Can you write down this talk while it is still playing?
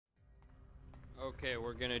Okay,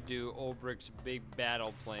 we're gonna do Ulbricht's big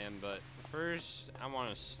battle plan, but first I want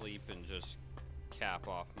to sleep and just cap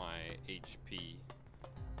off my HP.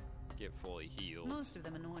 Get fully healed. Most of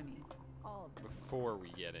them annoy me. All of them. Before we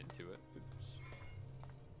get into it. Oops.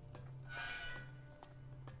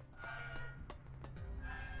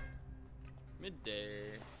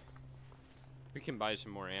 Midday. We can buy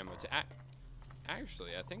some more ammo.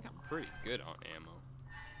 Actually, I think I'm pretty good on ammo.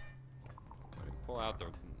 Let me pull out the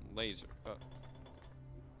laser. Oh.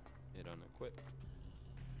 Hit unequipped.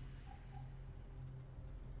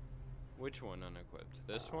 Which one unequipped?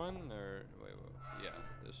 This one or wait, yeah,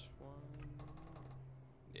 this one.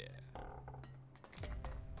 Yeah.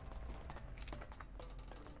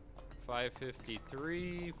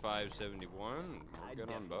 553, 571. We're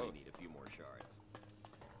good on both. Need a few more shards.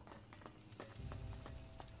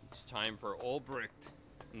 It's time for Ulbricht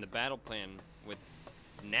and the battle plan with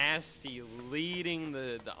Nasty leading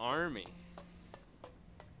the army.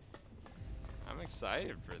 I'm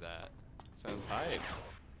excited for that. Sounds hype.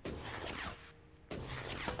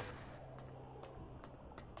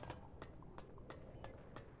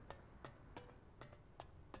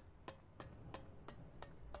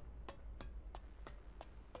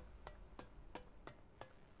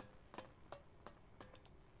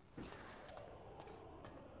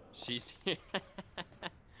 She's here.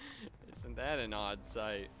 Isn't that an odd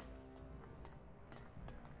sight?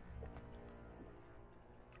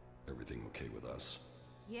 Everything okay with us?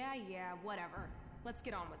 Yeah, whatever. Let's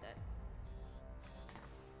get on with it.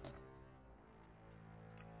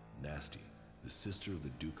 Nasty, the sister of the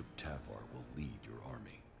Duke of Tavar, will lead your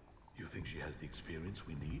army. You think she has the experience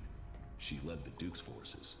we need? She led the Duke's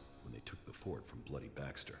forces when they took the fort from Bloody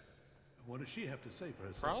Baxter. What does she have to say for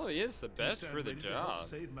herself? Probably is the best for the job.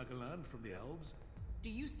 Save Magalan from the elves? Do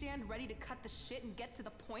you stand ready to cut the shit and get to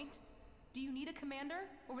the point? Do you need a commander?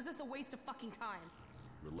 Or was this a waste of fucking time?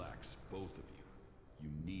 Relax, both of you.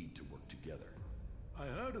 You need to work together. I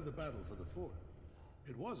heard of the battle for the fort.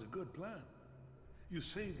 It was a good plan. You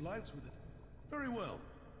saved lives with it. Very well.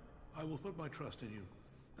 I will put my trust in you,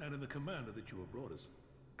 and in the commander that you have brought us.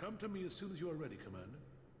 Come to me as soon as you are ready, Commander,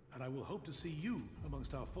 and I will hope to see you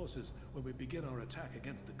amongst our forces when we begin our attack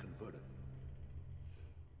against the Converter.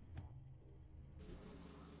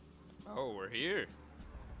 Oh, we're here.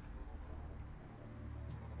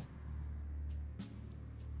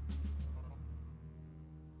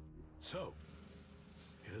 So,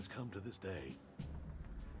 it has come to this day.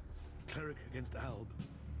 Cleric against Alb,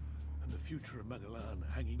 and the future of Magalan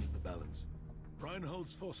hanging in the balance.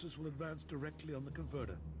 Reinhold's forces will advance directly on the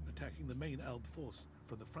Converter, attacking the main Alb force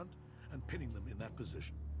from the front and pinning them in that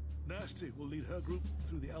position. Nasty will lead her group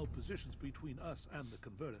through the Alb positions between us and the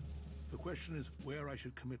Converter. The question is where I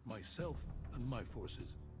should commit myself and my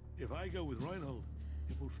forces. If I go with Reinhold,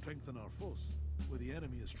 it will strengthen our force, where the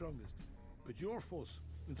enemy is strongest. But your force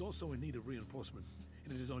is also in need of reinforcement,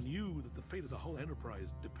 and it is on you that the fate of the whole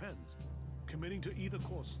enterprise depends. Committing to either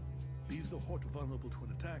course leaves the Hort vulnerable to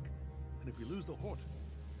an attack, and if we lose the Hort,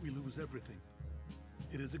 we lose everything.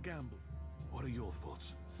 It is a gamble. What are your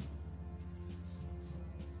thoughts?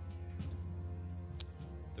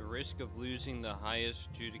 The risk of losing the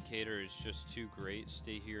highest judicator is just too great.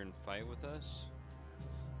 Stay here and fight with us.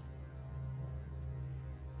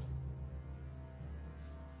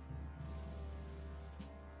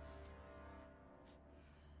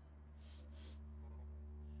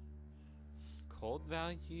 Cold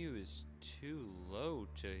value is too low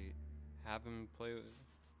to have him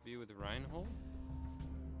be with Reinhold.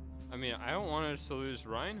 I mean, I don't want us to lose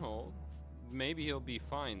Reinhold. Maybe he'll be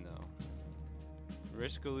fine though.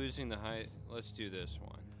 Risk of losing the high. Let's do this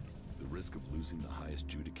one. The risk of losing the highest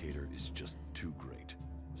judicator is just too great.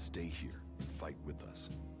 Stay here, fight with us.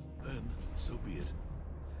 Then, so be it.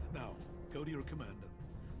 Now, go to your commander.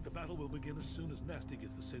 The battle will begin as soon as Nasty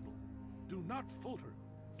gets the signal. Do not falter.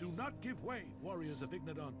 Do not give way, warriors of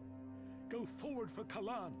Ignadon. Go forward for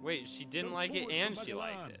Kalan. Wait, she didn't Go like it forward and for she Magalan.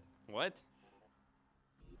 liked it. What?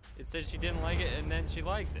 It said she didn't like it and then she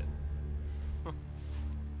liked it.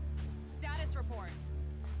 Status report.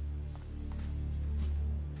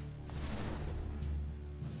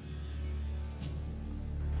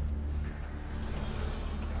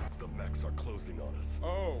 The mechs are closing on us.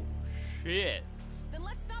 Oh, shit. Then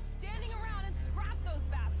let's stop standing around and scrap those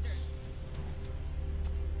bastards.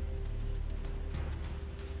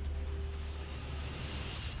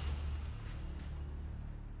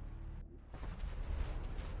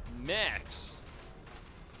 Mechs.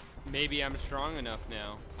 Maybe I'm strong enough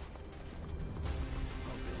now.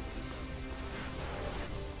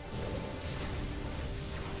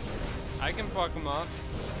 I can fuck him up.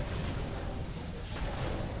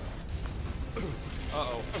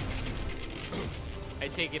 Uh-oh. I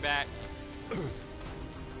take it back.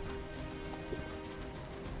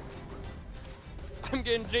 I'm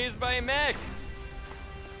getting chased by a mech.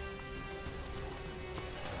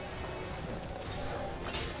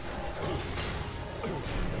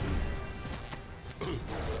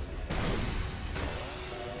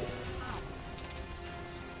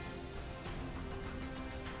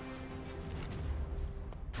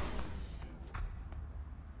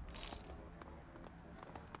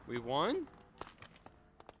 We won?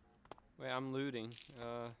 Wait, I'm looting.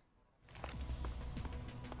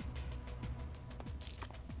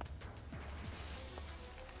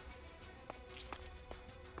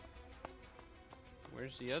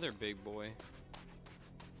 Where's the other big boy?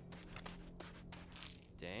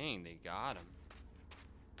 Dang, they got him.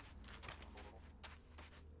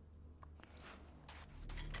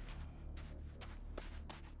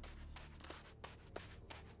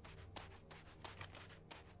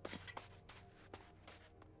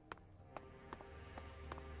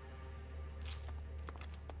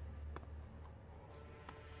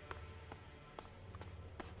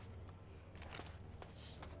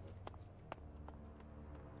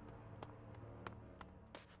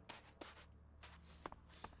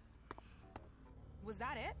 Was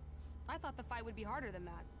that it? I thought the fight would be harder than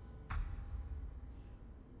that.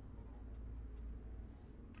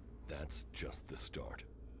 That's just the start.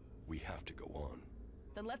 We have to go on.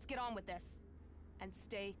 Then let's get on with this. And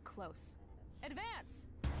stay close. Advance!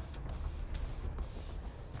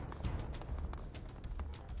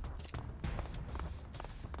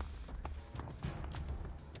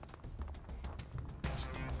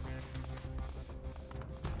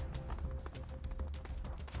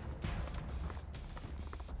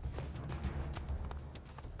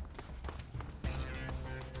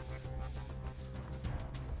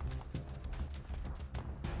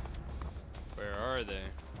 Where are they?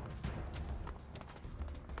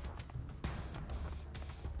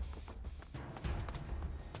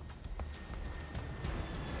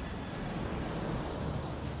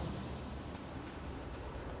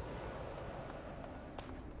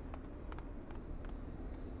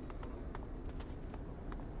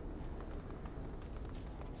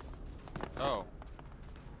 Oh.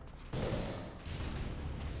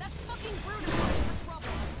 That fucking brute is looking for trouble!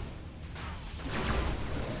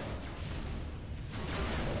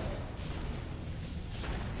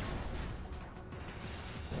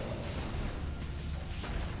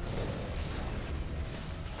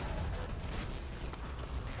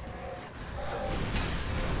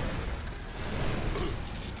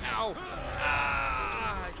 Ow!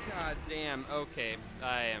 Ah! God damn. Okay,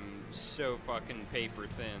 I am so fucking paper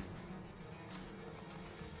thin.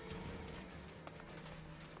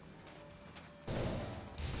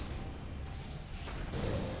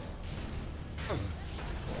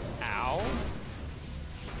 Ow!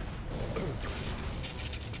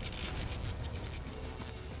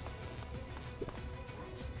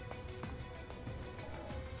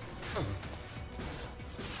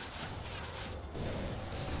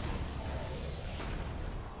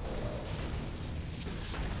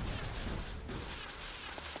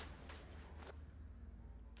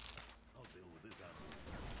 I'll deal with this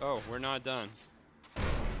animal. Oh, we're not done.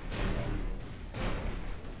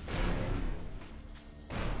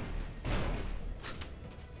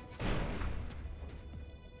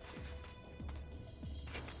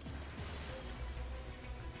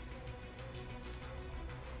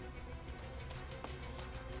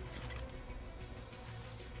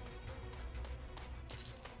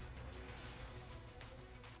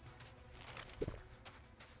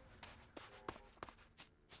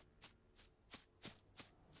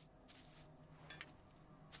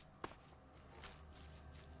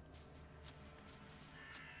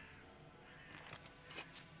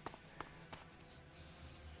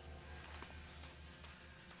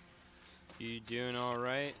 You doing all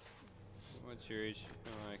right? What's your H?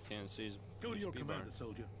 Oh, I can't see his Go to your HP commander, bar.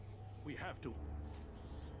 soldier. We have to.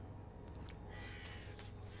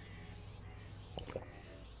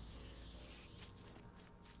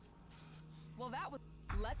 Well, that was...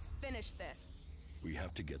 Let's finish this. We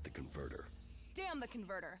have to get the converter. Damn the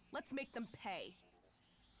converter. Let's make them pay.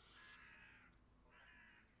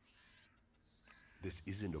 This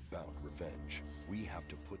isn't about revenge. We have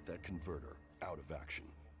to put that converter out of action.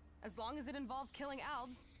 As long as it involves killing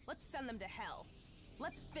Albs, let's send them to hell.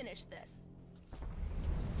 Let's finish this.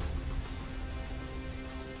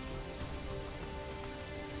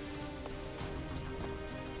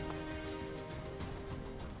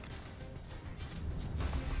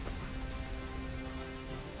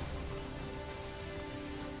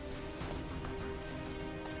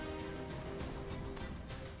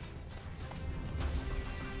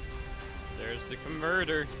 There's the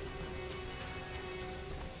converter.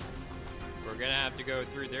 We're gonna have to go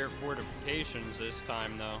through their fortifications this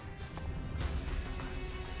time, though.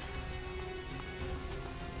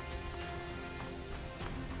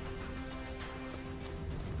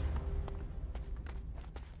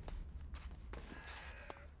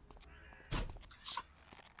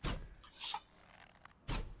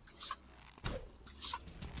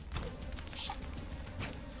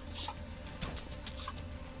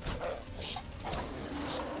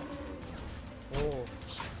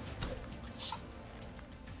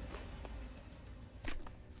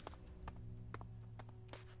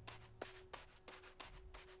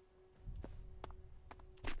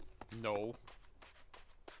 No.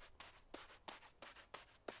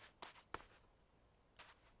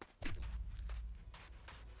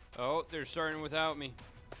 Oh, they're starting without me.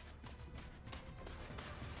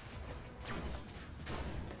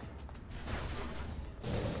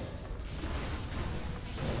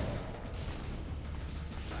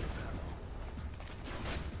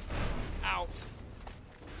 Ow.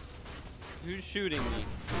 Who's shooting me?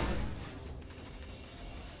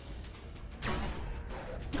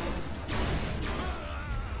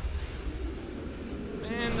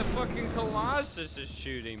 Man, the fucking Colossus is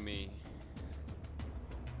shooting me.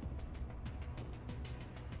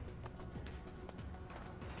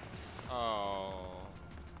 Oh.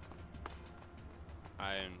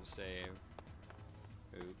 I didn't save.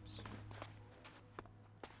 Oops.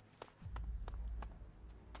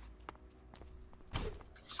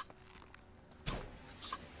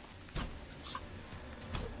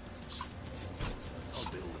 I'll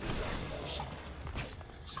deal with this after.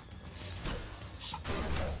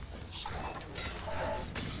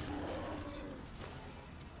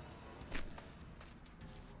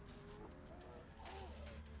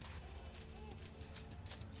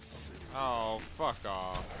 Oh, fuck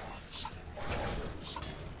off.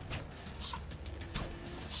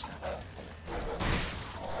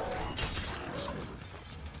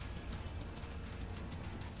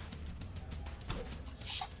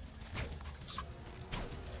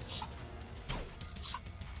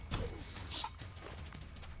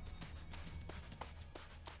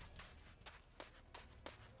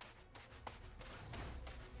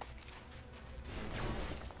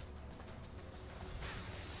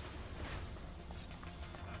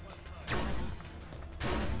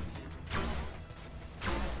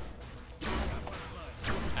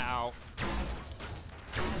 Ow.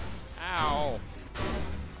 Ow.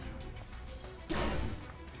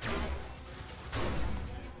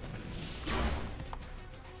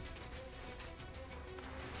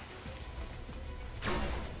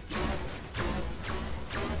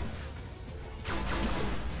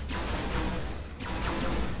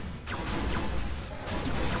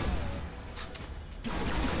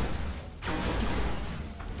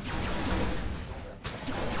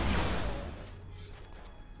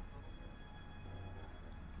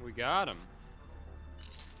 We got him.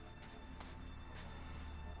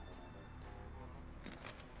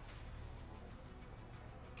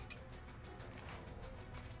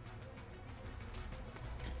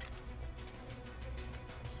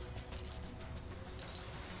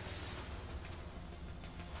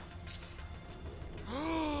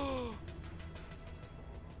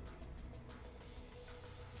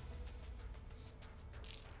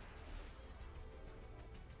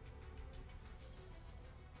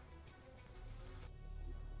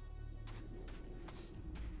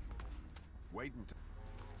 Wait until...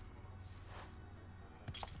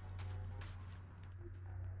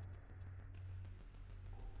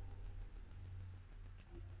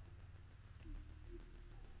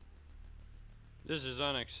 This is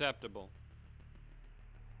unacceptable.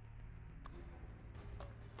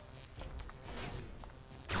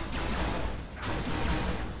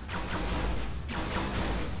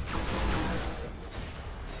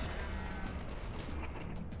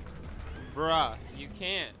 Bruh, you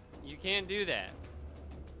can't do that.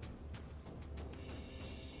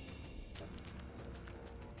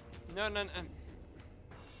 No.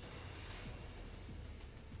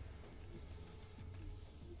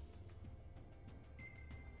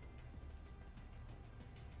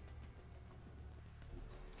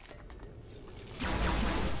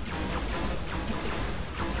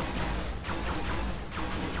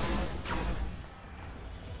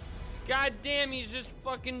 God damn, he's just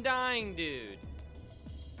fucking dying, dude.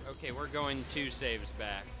 Okay, we're going 2 saves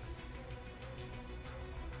back.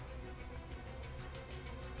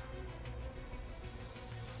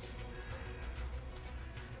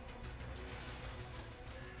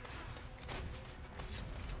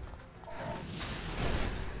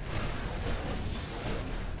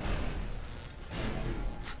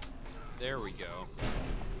 There we go.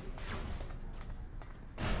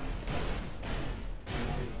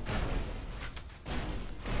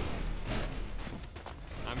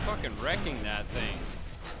 I'm fucking wrecking that thing.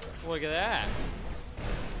 Look at that.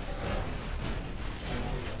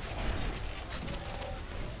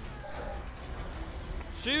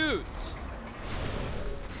 Shoot!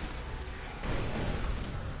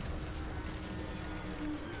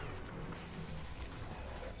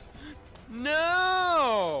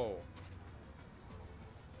 No!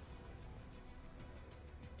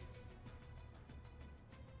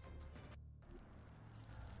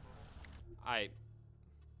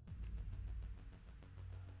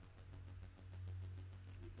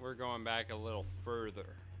 We're going back a little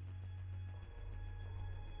further.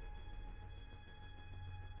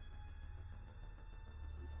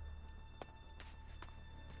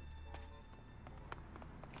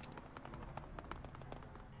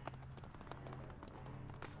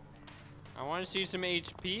 I want to see some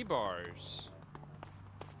HP bars.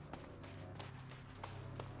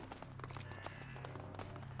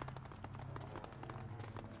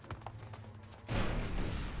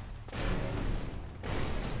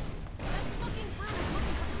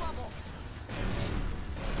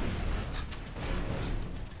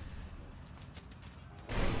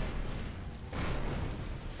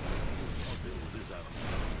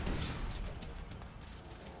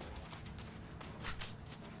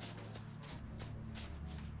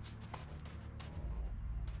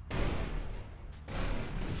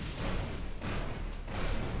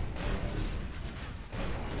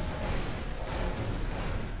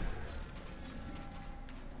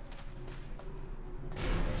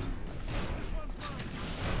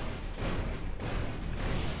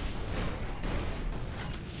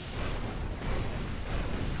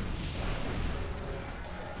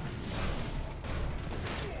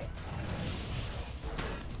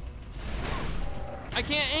 I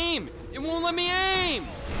can't aim! It won't let me aim!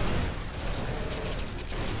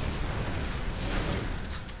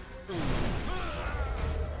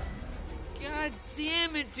 God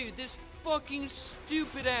damn it, dude! This fucking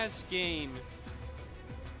stupid ass game!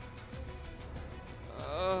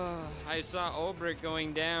 I saw Ulbricht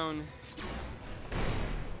going down.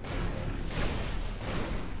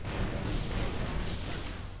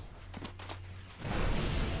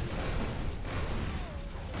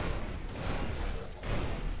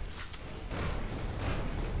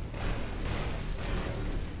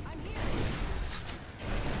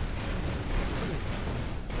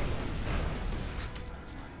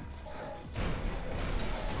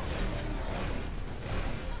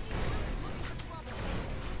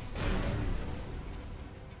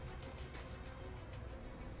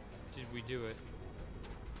 Did we do it?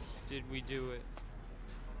 Did we do it?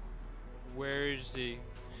 Where is he?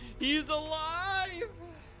 He's alive!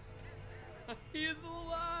 He's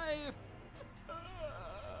alive!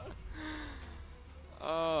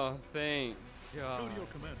 Oh, thank God. Go to your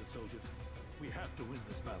commander, soldier. We have to win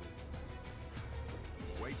this battle.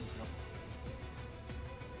 Wait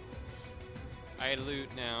until... I loot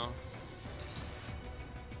now.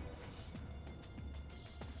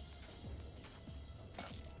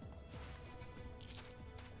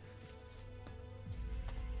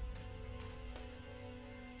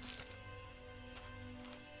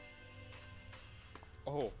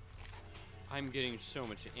 Oh, I'm getting so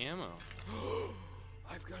much ammo.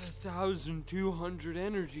 I've got 1,200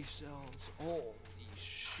 energy cells. Holy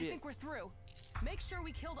shit. I think we're through. Make sure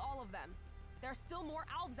we killed all of them. There are still more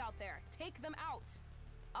Albs out there. Take them out.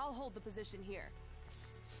 I'll hold the position here.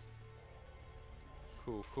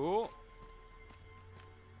 Cool, cool.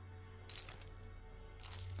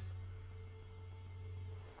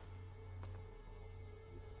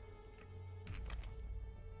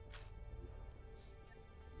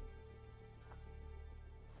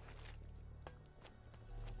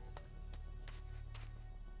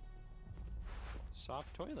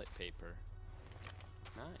 Soft toilet paper.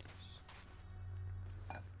 Nice.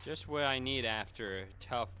 Just what I need after a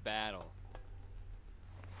tough battle.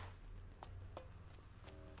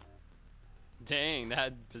 Dang,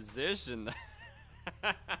 that position.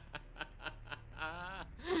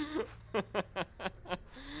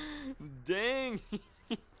 Dang,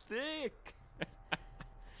 he's thick.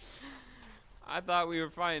 I thought we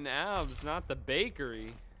were fighting Albs, not the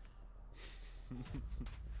bakery.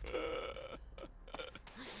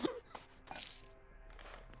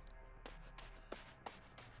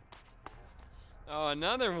 Oh,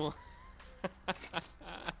 another one.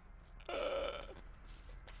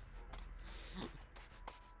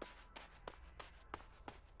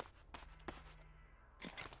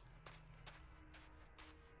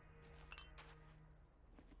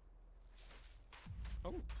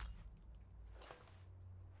 Oh.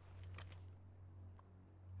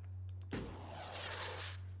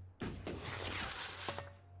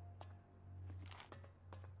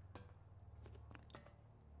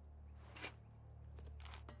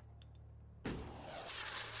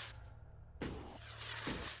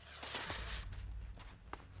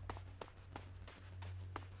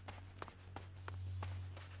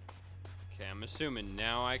 Okay, I'm assuming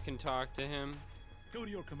now I can talk to him. Go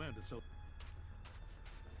to your commander, so...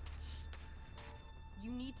 You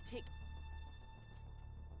need to take...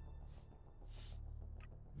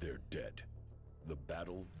 They're dead. The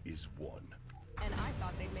battle is won. And I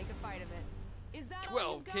thought they'd make a fight of it. Is that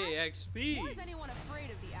all you've got? 12k XP! Why is anyone afraid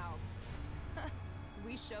of the Alps?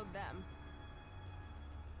 We showed them.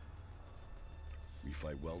 We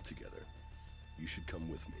fight well together. You should come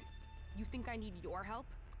with me. You think I need your help?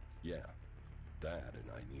 Yeah, that and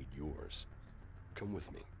I need yours. Come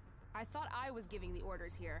with me. I thought I was giving the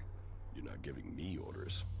orders here. You're not giving me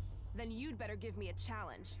orders. Then you'd better give me a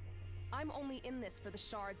challenge. I'm only in this for the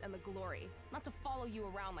shards and the glory, not to follow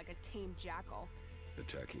you around like a tame jackal.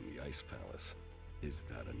 Attacking the Ice Palace. Is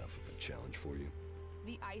that enough of a challenge for you?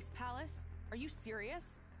 The Ice Palace? Are you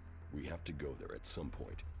serious? We have to go there at some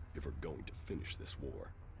point if we're going to finish this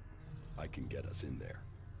war. I can get us in there.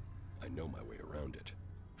 I know my way around it.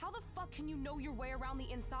 How the fuck can you know your way around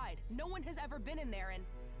the inside? No one has ever been in there and...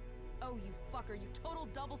 Oh, you fucker, you total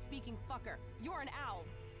double-speaking fucker. You're an alb.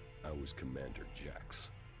 I was Commander Jax.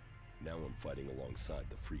 Now I'm fighting alongside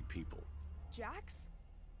the free people. Jax?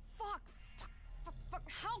 Fuck.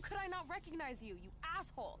 How could I not recognize you, you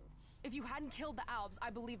asshole? If you hadn't killed the Albs, I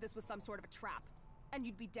believe this was some sort of a trap. And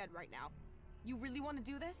you'd be dead right now. You really want to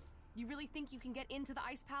do this? You really think you can get into the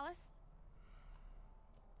Ice Palace?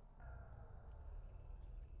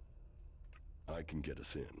 I can get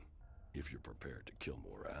us in, if you're prepared to kill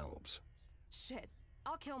more Albs. Shit,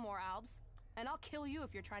 I'll kill more Albs. And I'll kill you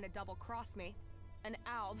if you're trying to double-cross me. An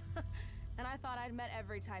Alb. And I thought I'd met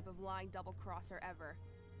every type of lying double-crosser ever.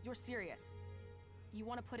 You're serious? You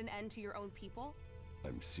want to put an end to your own people?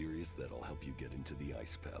 I'm serious that I'll help you get into the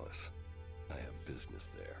Ice Palace. I have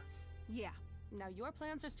business there. Yeah. Now your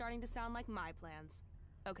plans are starting to sound like my plans.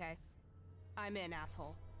 Okay. I'm in,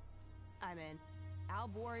 asshole. I'm in.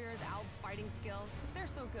 Alb warriors, Alb fighting skill. If they're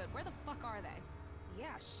so good, where the fuck are they?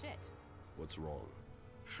 Yeah, shit. What's wrong?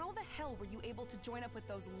 How the hell were you able to join up with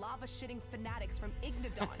those lava-shitting fanatics from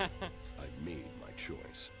Ignadon? I made my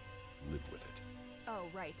choice. Live with it. Oh,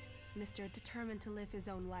 right. Mr. Determined to live his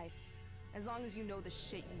own life. As long as you know the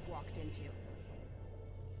shit you've walked into.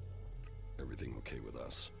 Everything okay with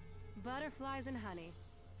us? Butterflies and honey.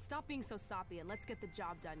 Stop being so soppy and let's get the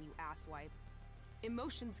job done, you asswipe.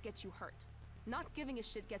 Emotions get you hurt. Not giving a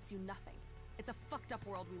shit gets you nothing. It's a fucked up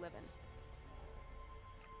world we live in.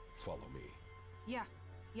 Follow me. Yeah.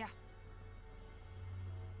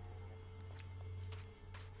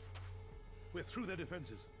 We're through their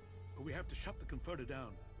defenses, but we have to shut the converter down.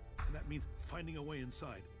 And that means finding a way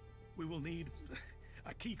inside. We will need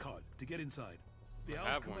a key card to get inside. The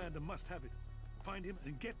Alb commander must have it. Find him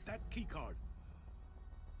and get that key card.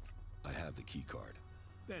 I have the key card.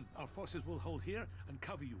 Then our forces will hold here and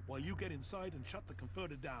cover you while you get inside and shut the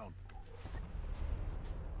converter down.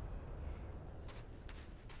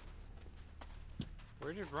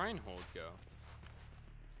 Where did Reinhold go?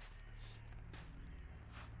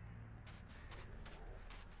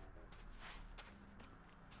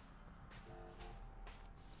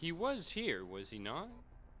 He was here, was he not?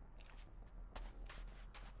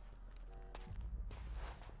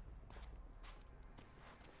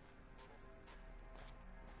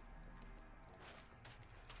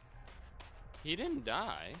 He didn't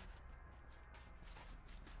die.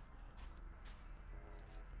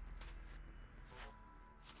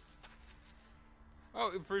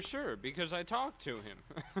 Oh, for sure, because I talked to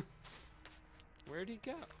him. Where'd he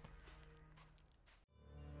go?